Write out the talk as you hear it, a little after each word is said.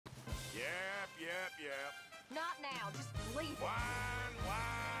Not now, just leave it. Wine.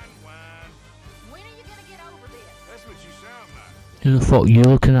 When are you gonna get over this? That's what you sound like. Who the fuck are you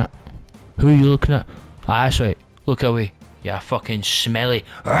looking at? Who are you looking at? Ah, that's right. Look away. Yeah, fucking smelly.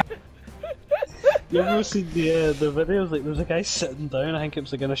 You ever seen the videos? Like, there was a guy sitting down, I think it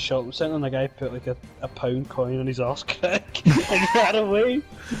was like in a shop sitting, and the guy put like a pound coin on his ass crack and ran away.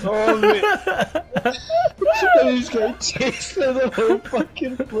 Oh mate. And he's got chased through the whole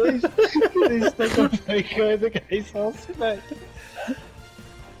fucking place. And he's stuck a pound coin in the guy's ass crack.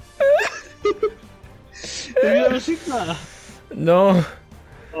 Have you ever seen that? No.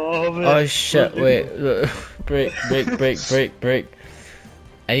 Oh man. Oh shit, wait. Break. I need to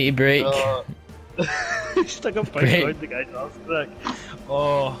break. He stuck a pound coin in the guy's ass crack.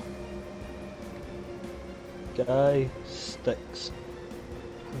 Oh. Guy sticks.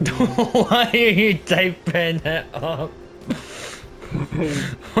 Why are you typing it up?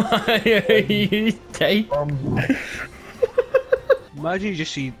 Why are you typing? Imagine you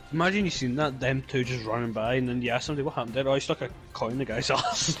seen that, them two just running by, and then you ask somebody what happened there. Oh, he stuck a coin in the guy's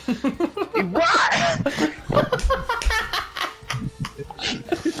ass.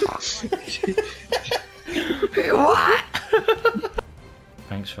 What?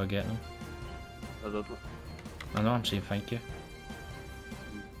 Thanks for getting them. I don't know. I know, I'm saying thank you.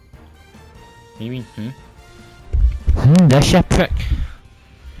 You mean, that's your prick.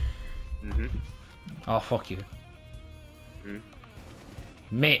 Oh, fuck you.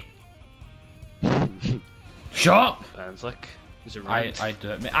 Mate. Shut up! Depends, like, is it right? I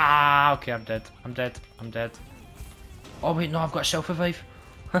do it, mate. Ah, okay, I'm dead. Oh wait, no, I've got self-revive.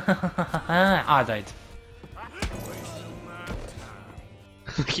 I died.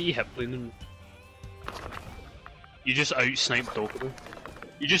 Keep hip leaning. You just out-sniped Dokuro.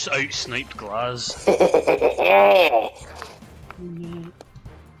 You just out-sniped Glaz.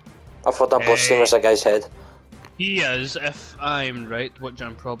 I thought that bloodstream was a guy's head. He is, if I'm right, which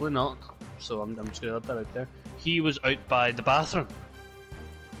I'm probably not, so I'm just gonna let that out there. He was out by the bathroom.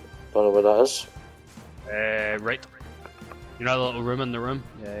 Don't know where that is. Right. You know that little room in the room?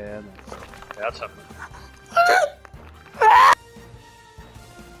 Yeah, that's him.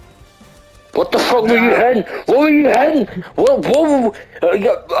 What the fuck were you hiding? What were you hiding? What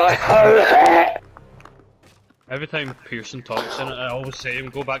Every time Pearson talks in it, I always say him,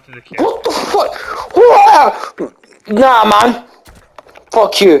 go back to the kid. What the fuck? What? Nah, man.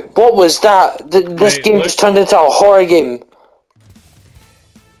 Fuck you. What was that? This Wait, game what? just turned into a horror game.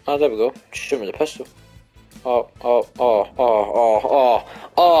 Oh, there we go. Just shoot me with the pistol. Oh.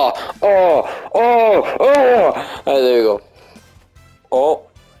 There we go. Oh.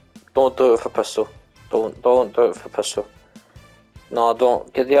 Don't do it for pistol. Don't do it for pistol. No,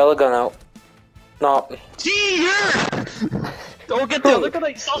 don't. Get the other gun out. No. See here! Don't get the other gun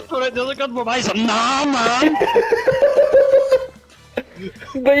out, stop throwing the other gun for my son. Nah, man!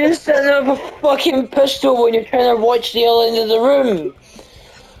 But you're setting up a fucking pistol when you're trying to watch the other end of the room.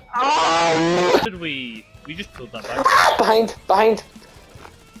 Oh! Did we just pulled that back. Behind.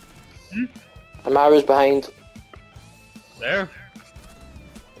 Amara's behind. There.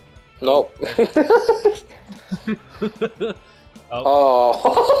 No.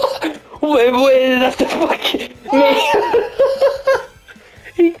 Oh. Wait, that's the fucking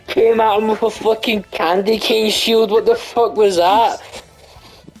He came at him with a fucking candy cane shield. What the fuck was that?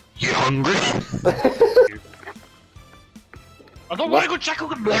 You hungry? I don't want to go check on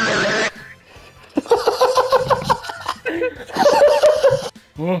the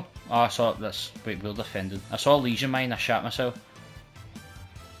Oh, I saw this. Wait, we're defending. I saw a Legion mine, I shot myself.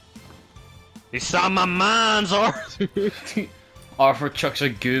 He saw my mines, Arthur chucks a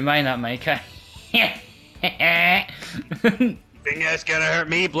goo mine at my guy. Think that's gonna hurt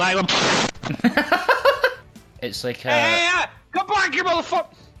me, Black? It's like Hey, come back, you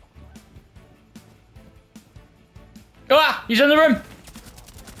motherfucker! Ah! He's in the room!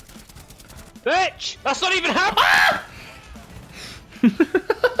 Bitch! That's not even happening!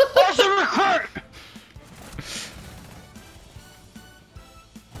 Where's the recruit?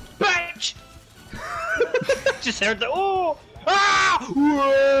 Bitch! Just heard the oh!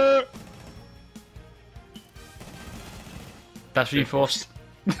 Ah! That's reinforced.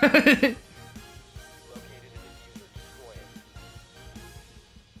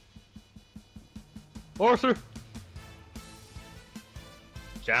 Arthur!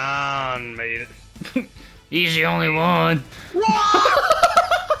 John made it. He's the only one.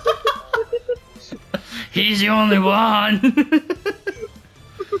 He's the only one.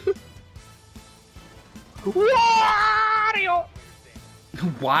 Wario!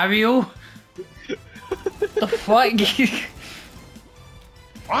 Wario? The fuck?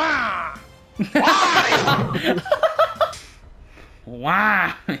 Ah!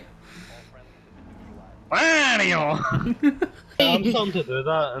 Wow. Mario! I'm starting to do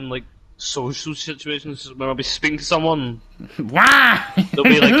that in like social situations when I'll be speaking to someone. Wow. There'll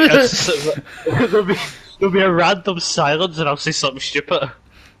be like there'll be a random silence and I'll say something stupid.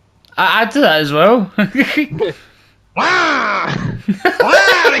 I do that as well.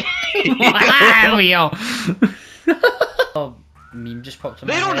 Mario. Oh, meme just popped in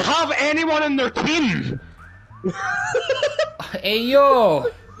my They don't head. have anyone in their team. Hey yo!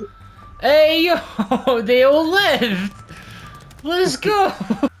 Hey yo! They all lived! Let's go!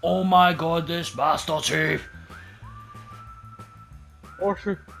 Oh my god, this Master Chief!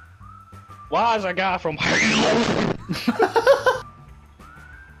 Arthur, why is a guy from Halo?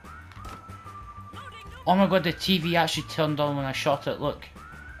 Oh my god, the TV actually turned on when I shot it, look.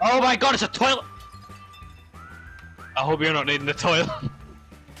 Oh my god, it's a toilet! I hope you're not needing the toilet.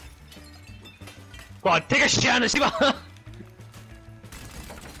 Go on, take a shit on the steamer!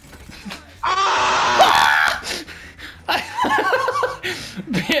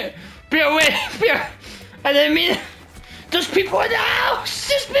 Be away! I didn't mean it! There's people in the house!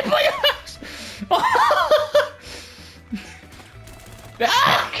 There's people in the house!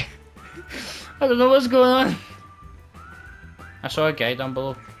 Ah! I don't know what's going on. I saw a guy down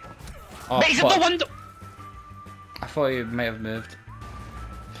below. Oh, He's at the fuck. window! I thought he might have moved.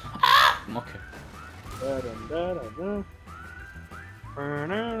 Ah! Okay.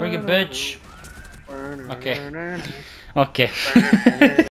 Bring it, bitch. Okay. Okay.